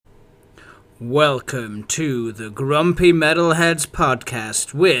Welcome to the Grumpy Metalheads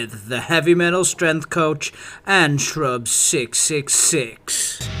podcast with the heavy metal strength coach and Shrub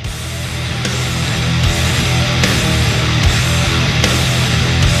 666.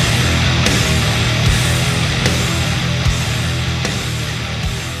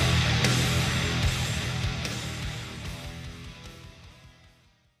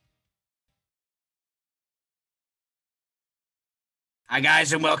 Hi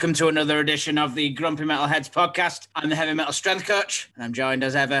guys, and welcome to another edition of the Grumpy Metalheads podcast. I'm the heavy metal strength coach, and I'm joined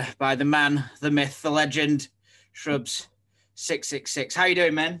as ever by the man, the myth, the legend, Shrubs 666. How you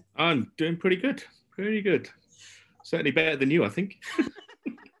doing, man? I'm doing pretty good. Certainly better than you, I think.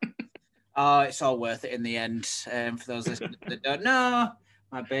 Oh, it's all worth it in the end. For those listeners that don't know,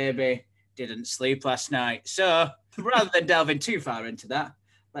 my baby didn't sleep last night. So rather than delving too far into that,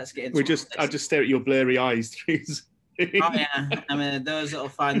 let's get into it. I just stare at your blurry eyes through. Oh yeah, I mean those that'll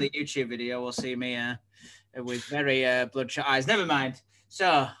find the YouTube video will see me with very bloodshot eyes. Never mind.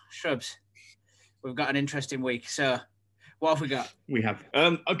 So Shrubs, we've got an interesting week. So what have we got? We have.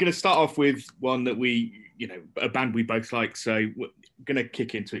 I'm going to start off with one that a band we both like. So we're going to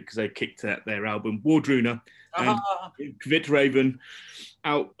kick into it because they kicked their album Wardruna and Kvit Raven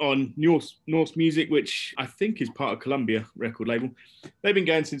out on Norse Music, which I think is part of Columbia record label. They've been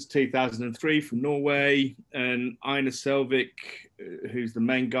going since 2003 from Norway, and Einar Selvik, who's the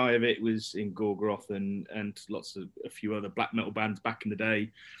main guy of it, was in Gorgoroth and a few other black metal bands back in the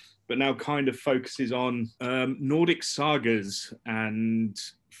day, but now kind of focuses on Nordic sagas and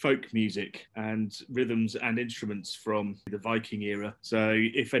folk music and rhythms and instruments from the Viking era. So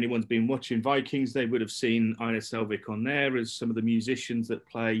if anyone's been watching Vikings, they would have seen Einar Selvik on there as some of the musicians that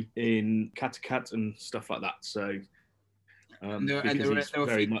play in Kattegat and stuff like that. So he's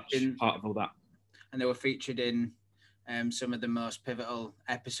very much part of all that. And they were featured in some of the most pivotal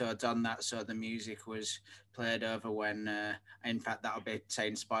episodes on that. So the music was played over when, in fact, that'll be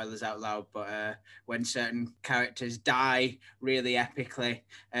saying spoilers out loud, but when certain characters die really epically,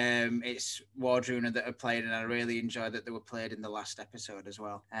 it's Wardruna that are played, and I really enjoyed that they were played in the last episode as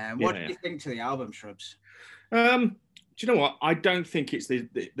well. What do you think to the album, Shrubs? Do you know what? I don't think it's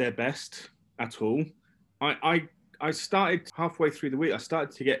their best at all. I started halfway through the week, I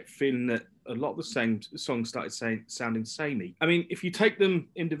started to get feeling that a lot of the same songs started sounding samey. I mean, if you take them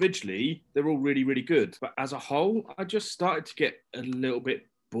individually, they're all really, really good. But as a whole, I just started to get a little bit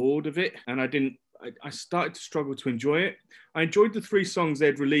bored of it. And I started to struggle to enjoy it. I enjoyed the 3 songs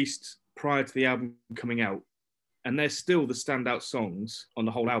they'd released prior to the album coming out. And they're still the standout songs on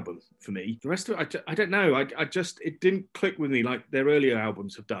the whole album for me. The rest of it, I don't know. It didn't click with me like their earlier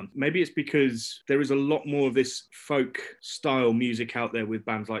albums have done. Maybe it's because there is a lot more of this folk style music out there with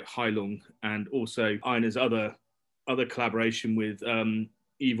bands like Heilung, and also Einar's other collaboration with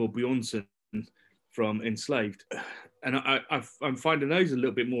Ivo Bjornsson from Enslaved. And I'm finding those a little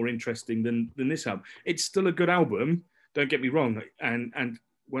bit more interesting than this album. It's still a good album, don't get me wrong. And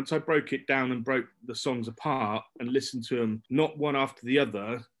once I broke it down and broke the songs apart and listened to them, not one after the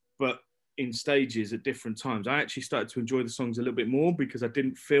other, but in stages at different times, I actually started to enjoy the songs a little bit more because I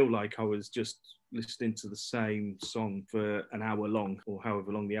didn't feel like I was just listening to the same song for an hour long or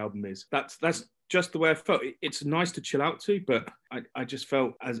however long the album is. That's just the way I felt. It's nice to chill out to, but I just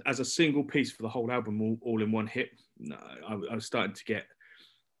felt as a single piece for the whole album, all in one hit, I was starting to get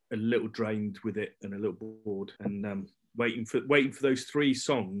a little drained with it and a little bored, and waiting for those 3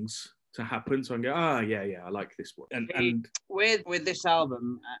 songs to happen so I can go, yeah, I like this one. And with this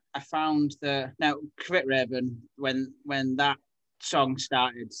album, I found now Kvit Raven, when that song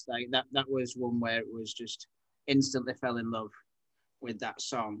started, like that was one where it was just instantly fell in love with that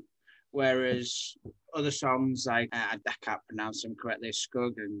song. Whereas other songs like I can't pronounce them correctly,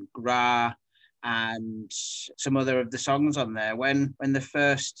 Skug and Gra, and some other of the songs on there, when they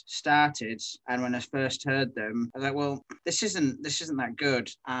first started and when I first heard them, I was like, well, this isn't that good.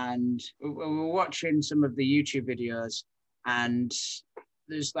 And we were watching some of the YouTube videos, and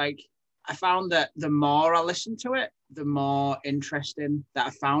there's I found that the more I listened to it, the more interesting that I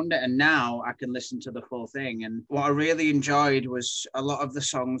found it. And now I can listen to the full thing. And what I really enjoyed was a lot of the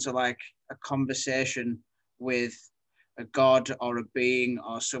songs are like a conversation with a god or a being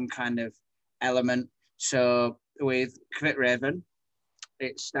or some kind of element. So with Kvit Raven,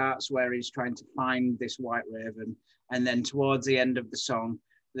 it starts where he's trying to find this white raven, and then towards the end of the song,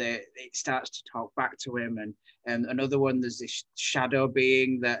 it starts to talk back to him. And another one, there's this shadow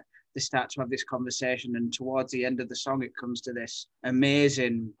being that they start to have this conversation, and towards the end of the song, it comes to this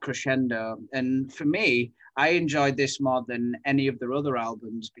amazing crescendo. And for me, I enjoyed this more than any of their other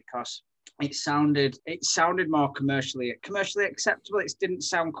albums because it sounded more commercially acceptable. It didn't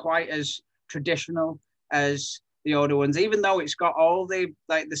sound quite as traditional as the older ones, even though it's got all the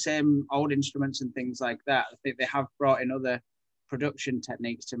same old instruments and things like that. I think they have brought in other production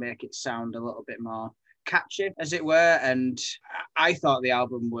techniques to make it sound a little bit more catchy, as it were. And I thought the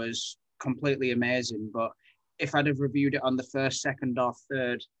album was completely amazing, but if I'd have reviewed it on the first, second, or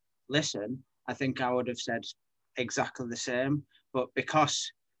third listen, I think I would have said exactly the same. But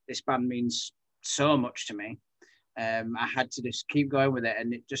because this band means so much to me, I had to just keep going with it,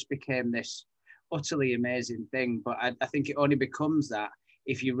 and it just became this utterly amazing thing. But I think it only becomes that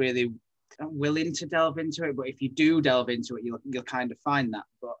if you're really willing to delve into it. But if you do delve into it, you'll kind of find that.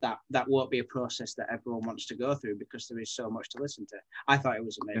 But that won't be a process that everyone wants to go through because there is so much to listen to. I thought it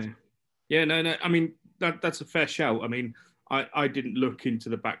was amazing. Yeah, no. I mean, that's a fair shout. I mean, I didn't look into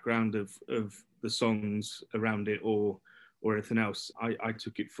the background of the songs around it or anything else. I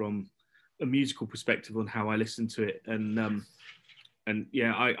took it from a musical perspective on how I listened to it, and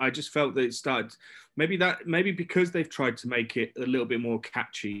yeah, I just felt that it started maybe because they've tried to make it a little bit more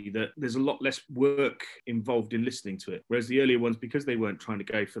catchy, that there's a lot less work involved in listening to it. Whereas the earlier ones, because they weren't trying to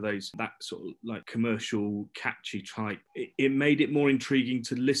go for that sort of like commercial catchy type, it made it more intriguing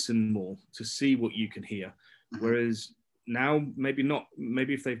to listen more, to see what you can hear. Whereas now, maybe not.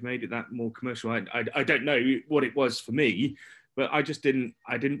 Maybe if they've made it that more commercial, I don't know what it was for me, but I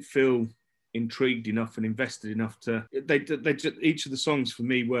didn't feel intrigued enough and invested enough to. They just, each of the songs for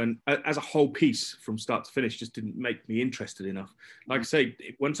me weren't, as a whole piece from start to finish, just didn't make me interested enough. Like I say,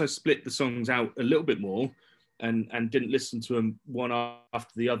 once I split the songs out a little bit more and didn't listen to them one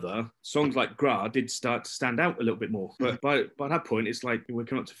after the other, songs like Gra did start to stand out a little bit more. But by that point, it's like we're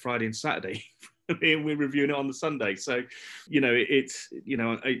coming up to Friday and Saturday and we're reviewing it on the Sunday. So,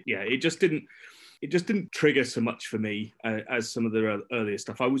 it just didn't trigger so much for me as some of the earlier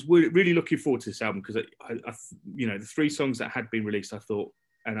stuff. I was really looking forward to this album because the 3 songs that had been released, I thought,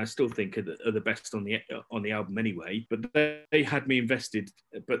 and I still think are the best on the album anyway. But they had me invested.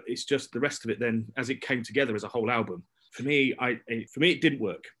 But it's just the rest of it then, as it came together as a whole album, for me, it didn't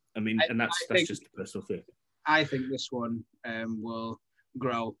work. I mean, that's just a personal thing. I think this one will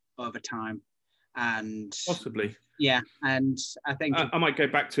grow over time, and possibly. Yeah, and I think I might go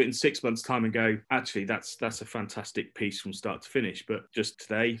back to it in 6 months' time and go, actually, that's a fantastic piece from start to finish. But just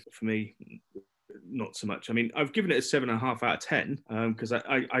today, for me, not so much. I mean, I've given it a 7.5 out of 10 because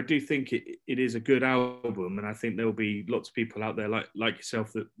I do think it is a good album, and I think there'll be lots of people out there like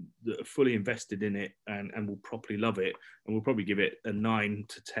yourself that are fully invested in it and will properly love it, and will probably give it a 9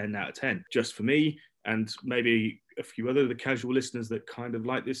 to 10 out of 10. Just for me, and maybe a few other the casual listeners that kind of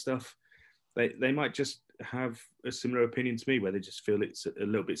like this stuff, they might just have a similar opinion to me, where they just feel it's a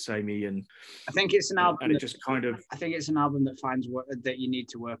little bit samey, and I think it's an album, and it just kind of. I think it's an album that finds work that you need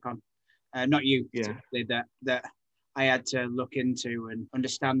to work on. Not you, particularly, that I had to look into and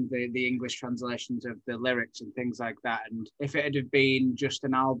understand the English translations of the lyrics and things like that. And if it had been just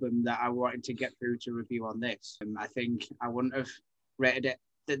an album that I wanted to get through to review on this, I think I wouldn't have rated it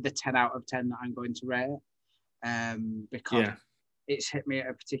the 10 out of 10 that I'm going to rate it, because it's hit me at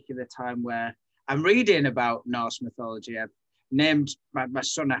a particular time where I'm reading about Norse mythology. I've named my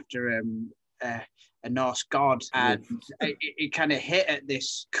son after a Norse god, and it kind of hit at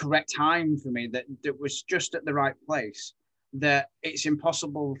this correct time for me that was just at the right place, that it's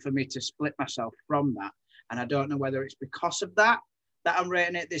impossible for me to split myself from that. And I don't know whether it's because of that I'm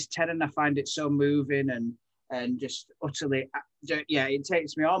rating it this 10, and I find it so moving and just utterly, it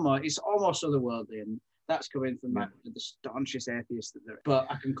takes me it's almost otherworldly, and that's coming from the staunchest atheist that there is. But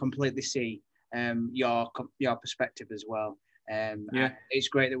I can completely see your perspective as well. It's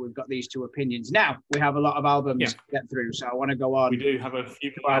great that we've got these two opinions. Now we have a lot of albums to get through, so I want to go on. We do have a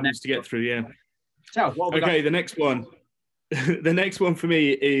few albums to get through, So the next one. The next one for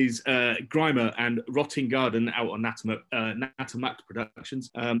me is Grimer and Rotting Garden, out on Natamak Productions.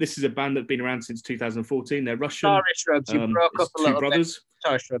 This is a band that's been around since 2014. They're Russian. Sorry, Shrubs, you broke up a little brothers. bit.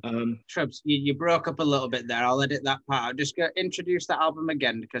 Sorry, Shrubs. Shrubs, you broke up a little bit there. I'll edit that part. I'll just introduce that album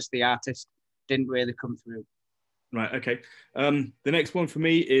again because the artist didn't really come through. Right, okay. The next one for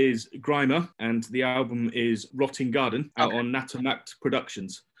me is Grimer, and the album is Rotting Garden, out on Natamak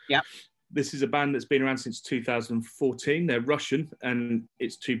Productions. Yeah. This is a band that's been around since 2014. They're Russian, and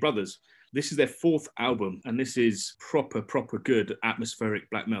it's 2 brothers. This is their 4th album, and this is proper good atmospheric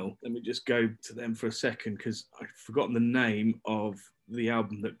black metal. Let me just go to them for a second, because I've forgotten the name of the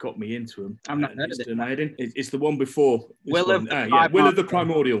album that got me into them. I'm not heard of it. It's the one before. Will of the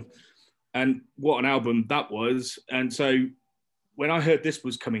Primordial. And what an album that was. And so when I heard this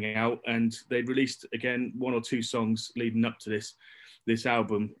was coming out, and they'd released, again, 1 or 2 songs leading up to this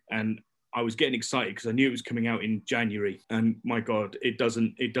album, and I was getting excited because I knew it was coming out in January, and my God, it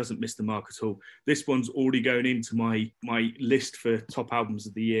doesn't miss the mark at all. This one's already going into my list for top albums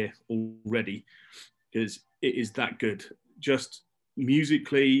of the year already, because it is that good. Just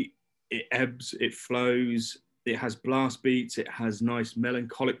musically, it ebbs, it flows, it has blast beats, it has nice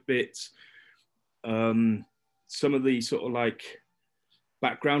melancholic bits. Some of the sort of like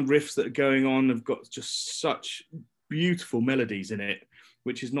background riffs that are going on have got just such beautiful melodies in it,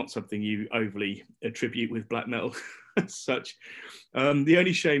 which is not something you overly attribute with black metal as such. The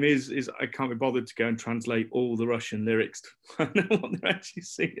only shame is I can't be bothered to go and translate all the Russian lyrics. I know what they're actually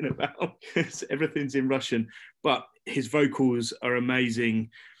singing about. Everything's in Russian, but his vocals are amazing.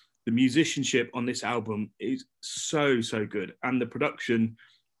 The musicianship on this album is so good, and the production,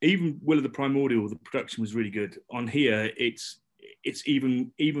 even Will of the Primordial, the production was really good. On here, it's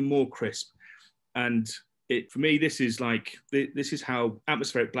even more crisp, and for me, this is how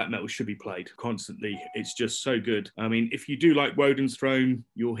atmospheric black metal should be played constantly. It's just so good. I mean, if you do like Woden's Throne,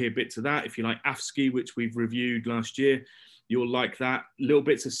 you'll hear bits of that. If you like Afsky, which we've reviewed last year, you'll like that. Little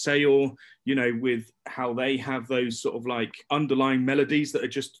bits of Sayor, you know, with how they have those sort of like underlying melodies that are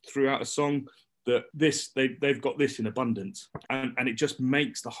just throughout a song. That they've got this in abundance, and it just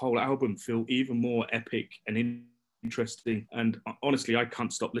makes the whole album feel even more epic and interesting. And honestly, I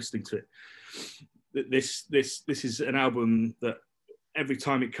can't stop listening to it. This is an album that every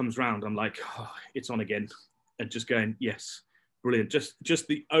time it comes round, I'm like, oh, it's on again, and just going, yes, brilliant. Just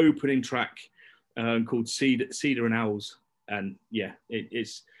the opening track called Cedar and Owls, and yeah,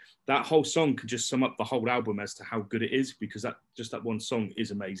 it's that whole song could just sum up the whole album as to how good it is, because that one song is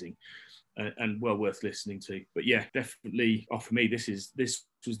amazing and well worth listening to. But yeah, definitely, for me, this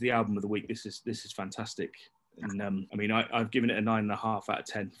was the album of the week. This is fantastic. And I mean, I've given it a 9.5 out of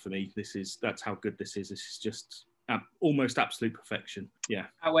 10 for me. That's how good this is. This is just almost absolute perfection. Yeah.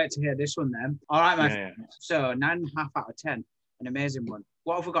 I wait to hear this one then. All right, man. Yeah. So 9.5 out of 10, an amazing one.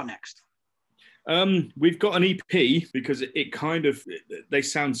 What have we got next? We've got an EP, because they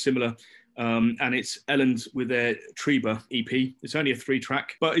sound similar. And it's Elland with their Treba EP. It's only a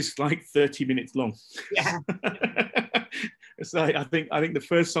 3-track, but it's like 30 minutes long. Yeah. It's like, I think the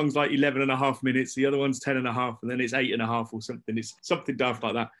first song's like 11.5 minutes, the other one's 10.5, and then it's 8.5 or something. It's something daft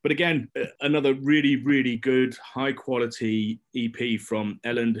like that. But again, another really, really good, high quality EP from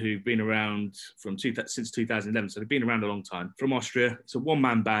Elland, who've been around since 2011. So they've been around a long time. From Austria. It's a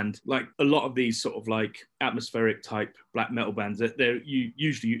one-man band. Like a lot of these sort of like atmospheric type black metal bands, they're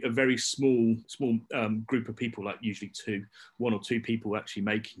usually a very small group of people, like usually 1 or 2 people actually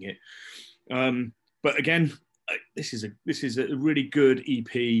making it. But again, this is a really good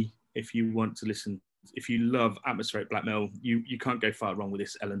EP if you want to listen. If you love atmospheric black metal, you can't go far wrong with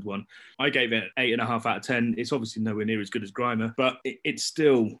this Elland one. I gave it 8.5 out of 10. It's obviously nowhere near as good as Grimer, but it's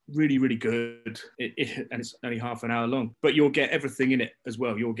still really, really good. And it's only half an hour long. But you'll get everything in it as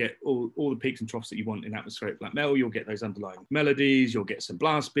well. You'll get all the peaks and troughs that you want in atmospheric black metal. You'll get those underlying melodies. You'll get some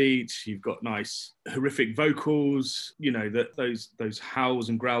blast beats. You've got nice horrific vocals. You know, those howls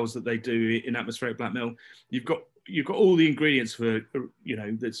and growls that they do in atmospheric black metal. You've got all the ingredients for, you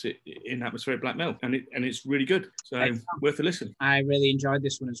know, that's in atmospheric black metal, and it's really good. So worth a listen. I really enjoyed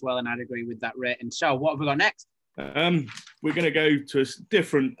this one as well, and I'd agree with that rating. So what have we got next? We're going to go to a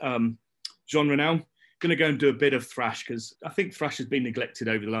different genre now. Going to go and do a bit of thrash, because I think thrash has been neglected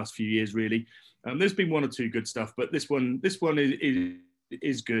over the last few years, really. There's been 1 or 2 good stuff, but this one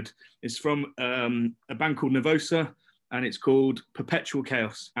is good. It's from a band called Nervosa, and it's called Perpetual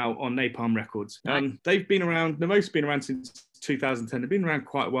Chaos, out on Napalm Records. They've been around, Nervosa's been around since 2010. They've been around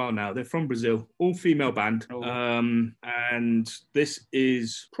quite a while now. They're from Brazil, all female band. And this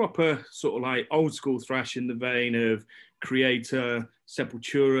is proper sort of like old school thrash in the vein of Creator,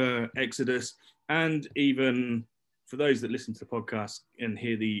 Sepultura, Exodus, and even for those that listen to the podcast and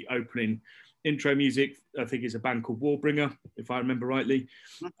hear the opening intro music, I think it's a band called Warbringer, if I remember rightly.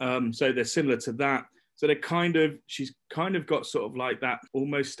 So they're similar to that. So she's kind of got sort of like that,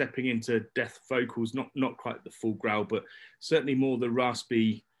 almost stepping into death vocals, not quite the full growl, but certainly more the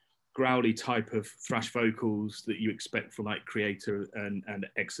raspy, growly type of thrash vocals that you expect from like Creator and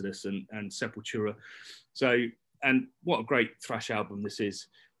Exodus and Sepultura. So, and what a great thrash album this is.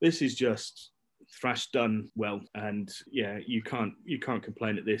 This is just thrash done well, and yeah, you can't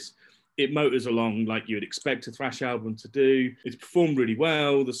complain at this. It motors along like you would expect a thrash album to do. It's performed really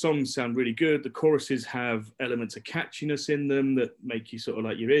well. The songs sound really good. The choruses have elements of catchiness in them that make you sort of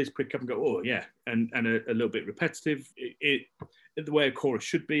like your ears prick up and go, oh yeah, and a little bit repetitive. It the way a chorus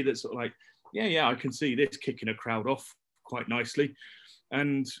should be. That's sort of like, yeah, I can see this kicking a crowd off quite nicely,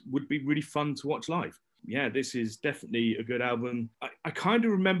 and would be really fun to watch live. yeah, this is definitely a good album. I kind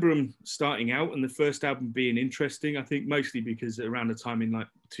of remember them starting out and the first album being interesting, I think mostly because around the time in like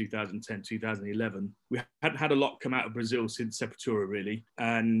 2010, 2011, we hadn't had a lot come out of Brazil since Sepultura, really.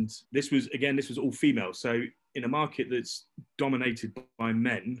 And this was all female. So in a market that's dominated by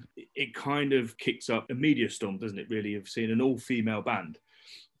men, it kind of kicks up a media storm, doesn't it, really, of seeing an all-female band.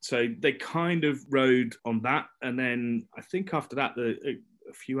 So they kind of rode on that. And then I think after that,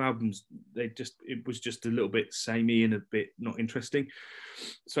 a few albums, it was just a little bit samey and a bit not interesting.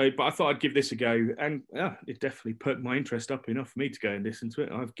 So, but I thought I'd give this a go, and yeah, it definitely perked my interest up enough for me to go and listen to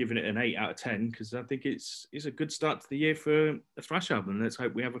it. I've given it an 8 out of 10 because I think it's a good start to the year for a thrash album. Let's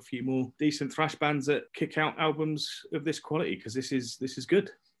hope we have a few more decent thrash bands that kick out albums of this quality, because this is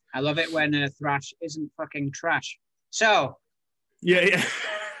good. I love it when thrash isn't fucking trash. So, yeah.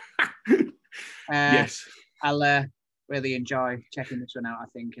 Yes, I'll really enjoy checking this one out, I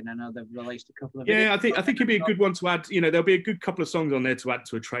think, and I know they've released a couple of I think it'd be a good one to add. There'll be a good couple of songs on there to add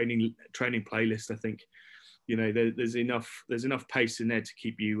to a training playlist. I think there's enough pace in there to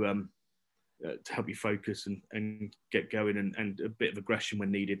keep you to help you focus and get going, and a bit of aggression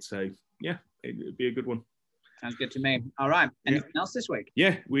when needed. So yeah, it'd be a good one. Sounds good to me. All right, anything else this week?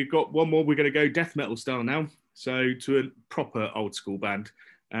 Yeah, we've got one more. We're going to go death metal style now, so to a proper old school band,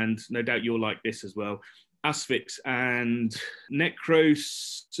 and no doubt you'll like this as well. Asphyx and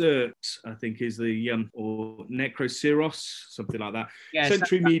Necrocert, I think is the or Necroceros, something like that. Yeah,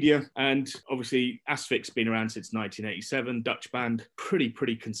 Century Media, and obviously Asphyx been around since 1987. Dutch band,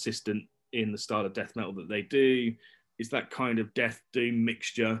 pretty consistent in the style of death metal that they do. It's that kind of death doom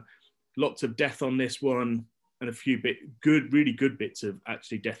mixture. Lots of death on this one, and a few really good bits of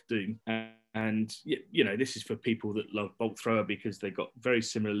actually death doom. And this is for people that love Bolt Thrower because they got very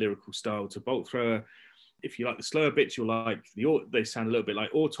similar lyrical style to Bolt Thrower. If you like the slower bits, you'll like they sound a little bit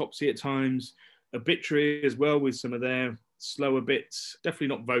like Autopsy at times. Obituary as well, with some of their slower bits. Definitely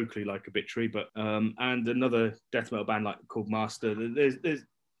not vocally like Obituary, but and another death metal band called Master. There's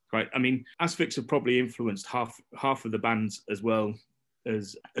right. I mean, Asphyx have probably influenced half of the bands as well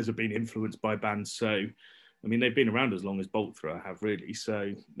as have been influenced by bands. So, I mean, they've been around as long as Bolt Thrower have, really.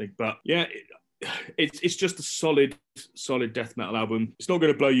 So, but yeah. It's just a solid death metal album. It's not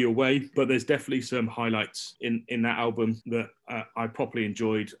going to blow you away, but there's definitely some highlights in that album that I properly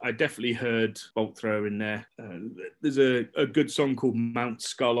enjoyed. I definitely heard Bolt Thrower in there. There's a good song called Mount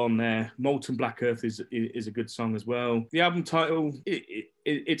Skull on there. Molten Black Earth is a good song as well. The album title,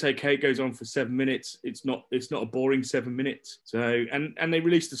 it's okay. It goes on for 7 minutes. It's not a boring 7 minutes. So and they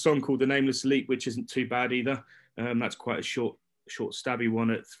released a song called The Nameless Elite, which isn't too bad either. That's quite a short stabby one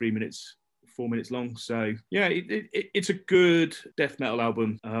at 3 minutes. 4 minutes long. So yeah, it's a good death metal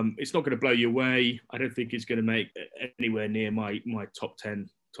album. It's not going to blow you away. I don't think it's going to make anywhere near my top 10,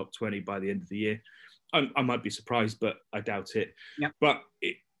 top 20 by the end of the year. I might be surprised, but I doubt it. Yeah. But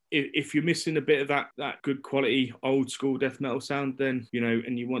if you're missing a bit of that good quality old school death metal sound, then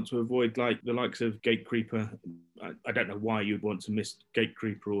and you want to avoid like the likes of Gatecreeper, I don't know why you'd want to miss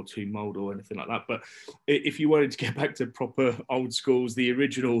Gatecreeper or Tomb Mold or anything like that. But if you wanted to get back to proper old schools, the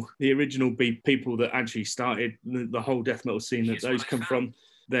original people that actually started the whole death metal scene that those come from,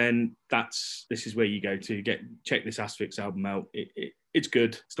 then this is where you go to check this Asphyx album out. It's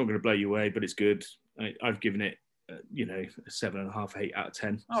good. It's not going to blow you away, but it's good. I've given it a 7.5, 8 out of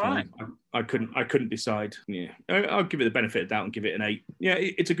 10. All right. I couldn't decide. Yeah, I'll give it the benefit of the doubt and give it an 8. Yeah,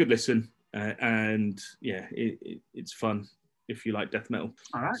 it's a good listen, and yeah, it's fun if you like death metal.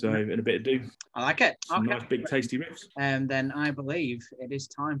 All right. So and a bit of doom. I like it. Some nice big tasty riffs. And then I believe it is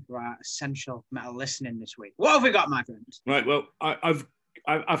time for our essential metal listening this week. What have we got, my friend? Right. Well,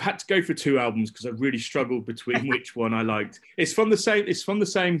 I've had to go for 2 albums because I've really struggled between which one I liked. It's from the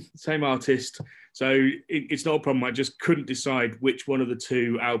same artist, so it's not a problem. I just couldn't decide which one of the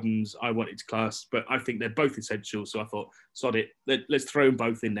 2 albums I wanted to class, but I think they're both essential. So I thought, sod it, let's throw them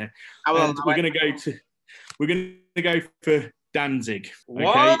both in there. We're going to go for Danzig, okay,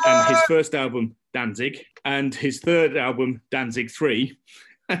 What? and his first album Danzig, and his third album Danzig 3,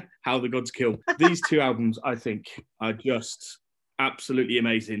 How the Gods Kill. These 2 albums, I think, are just absolutely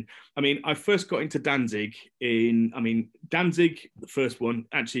amazing. I mean, I first got into Danzig Danzig, the first one,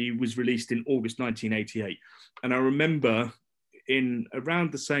 actually was released in August 1988. And I remember in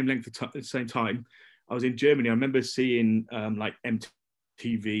around the same time, I was in Germany. I remember seeing like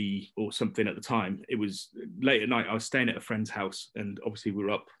MTV or something at the time. It was late at night. I was staying at a friend's house, and obviously we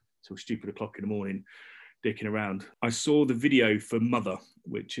were up till stupid o'clock in the morning, dicking around. I saw the video for Mother,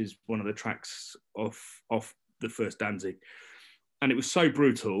 which is one of the tracks off the first Danzig. And it was so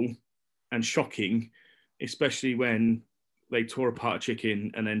brutal and shocking, especially when they tore apart a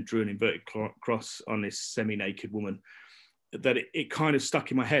chicken and then drew an inverted cross on this semi-naked woman, that it kind of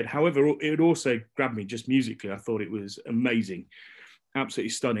stuck in my head. However, it also grabbed me just musically. I thought it was amazing,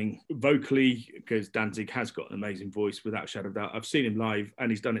 absolutely stunning vocally, because Danzig has got an amazing voice without a shadow of doubt. I've seen him live and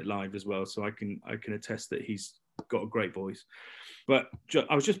he's done it live as well, so I can attest that he's got a great voice. But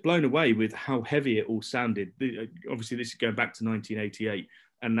I was just blown away with how heavy it all sounded. Obviously, this is going back to 1988,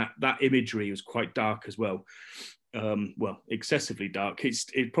 and that imagery was quite dark as well. Well, excessively dark. It's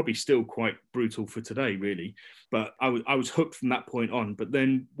probably still quite brutal for today, really. But I was hooked from that point on. But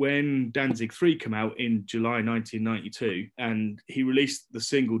then when Danzig 3 came out in July 1992, and he released the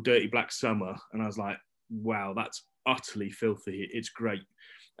single Dirty Black Summer, and I was like, wow, that's utterly filthy. It's great.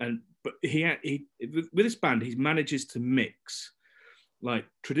 But he with this band, he manages to mix like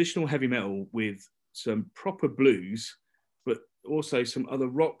traditional heavy metal with some proper blues, but also some other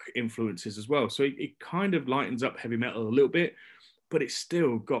rock influences as well. So it kind of lightens up heavy metal a little bit, but it's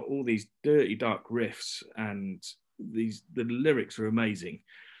still got all these dirty, dark riffs, and the lyrics are amazing.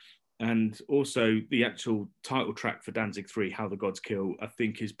 And also the actual title track for Danzig 3, How the Gods Kill, I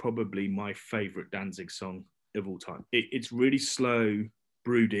think is probably my favorite Danzig song of all time. It's really slow,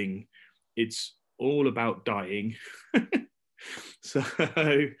 brooding. It's all about dying. So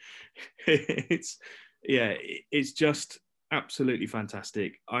it's just absolutely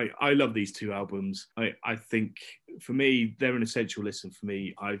fantastic. I love these two albums. I think for me, they're an essential listen for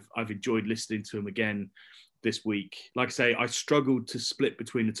me. I've enjoyed listening to them again this week. Like I say, I struggled to split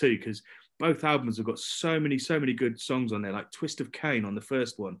between the two because both albums have got so many good songs on there. Like Twist of Cain on the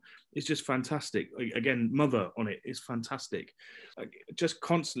first one, it's just fantastic. Again, Mother on it is fantastic. Just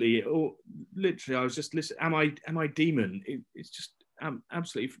constantly, literally, I was just listening. Am I Demon? It's just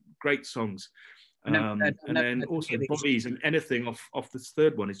absolutely great songs. And then also Bodies and anything off this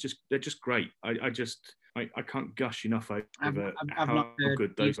third one is they're just great. I can't gush enough over how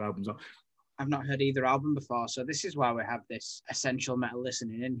good those albums are. I've not heard either album before, so this is why we have this essential metal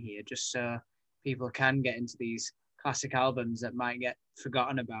listening in here, just so people can get into these classic albums that might get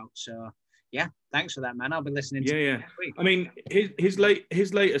forgotten about. So yeah, thanks for that, man. I'll be listening to it next week. I mean, his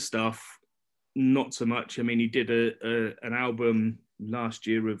later stuff, not so much. I mean, he did an album last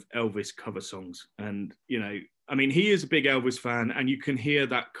year of Elvis cover songs, and I mean, he is a big Elvis fan, and you can hear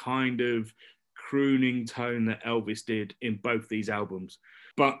that kind of crooning tone that Elvis did in both these albums.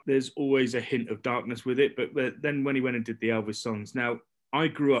 But there's always a hint of darkness with it. But then when he went and did the Elvis songs, now I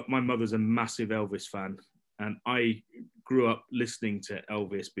grew up, my mother's a massive Elvis fan, and I grew up listening to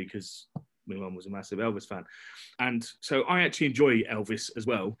Elvis because my mum was a massive Elvis fan. And so I actually enjoy Elvis as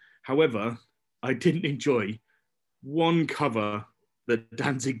well. However, I didn't enjoy one cover that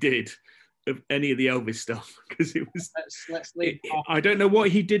Danzig did of any of the Elvis stuff, because it was, let's leave I don't know what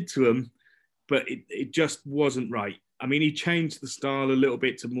he did to him, but it just wasn't right. I mean, he changed the style a little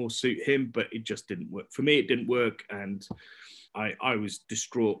bit to more suit him, but it just didn't work. For me, it didn't work, and I was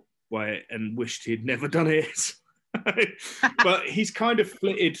distraught by it and wished he'd never done it. But he's kind of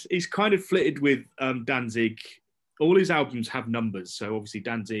flitted with Danzig. All his albums have numbers. So obviously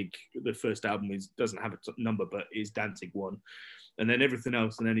Danzig, the first album doesn't have a number, but is Danzig 1. And then everything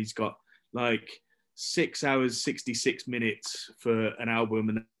else. And then he's got like 6 hours, 66 minutes for an album,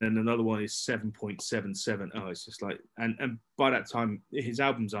 and then another one is 7.77. Oh, it's just like, and by that time, his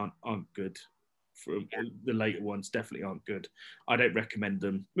albums aren't good. The later ones definitely aren't good. I don't recommend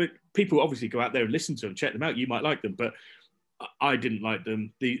them. But people obviously go out there and listen to them, check them out. You might like them, but I didn't like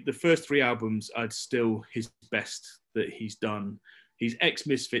them. The first 3 albums are still his best that he's done. He's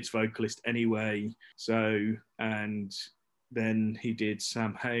ex-Misfits vocalist anyway. So, and then he did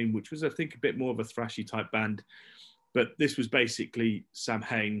Samhain, which was, I think, a bit more of a thrashy type band. But this was basically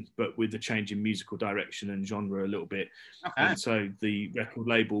Samhain, but with a change in musical direction and genre a little bit. Okay. And so the record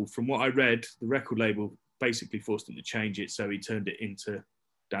label, from what I read, the record label basically forced him to change it. So he turned it into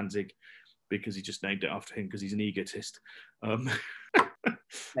Danzig because he just named it after him because he's an egotist. There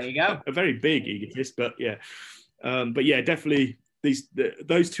you go. A very big egotist, but yeah. But yeah, definitely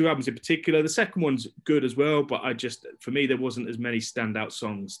those 2 albums in particular. The second one's good as well, but for me, there wasn't as many standout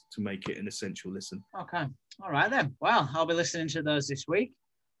songs to make it an essential listen. Okay. All right then. Well, I'll be listening to those this week.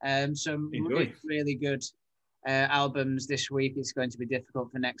 Some really good albums this week. It's going to be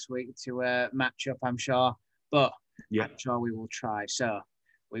difficult for next week to match up, I'm sure, but yeah, I'm sure we will try. So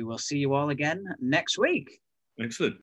we will see you all again next week. Excellent.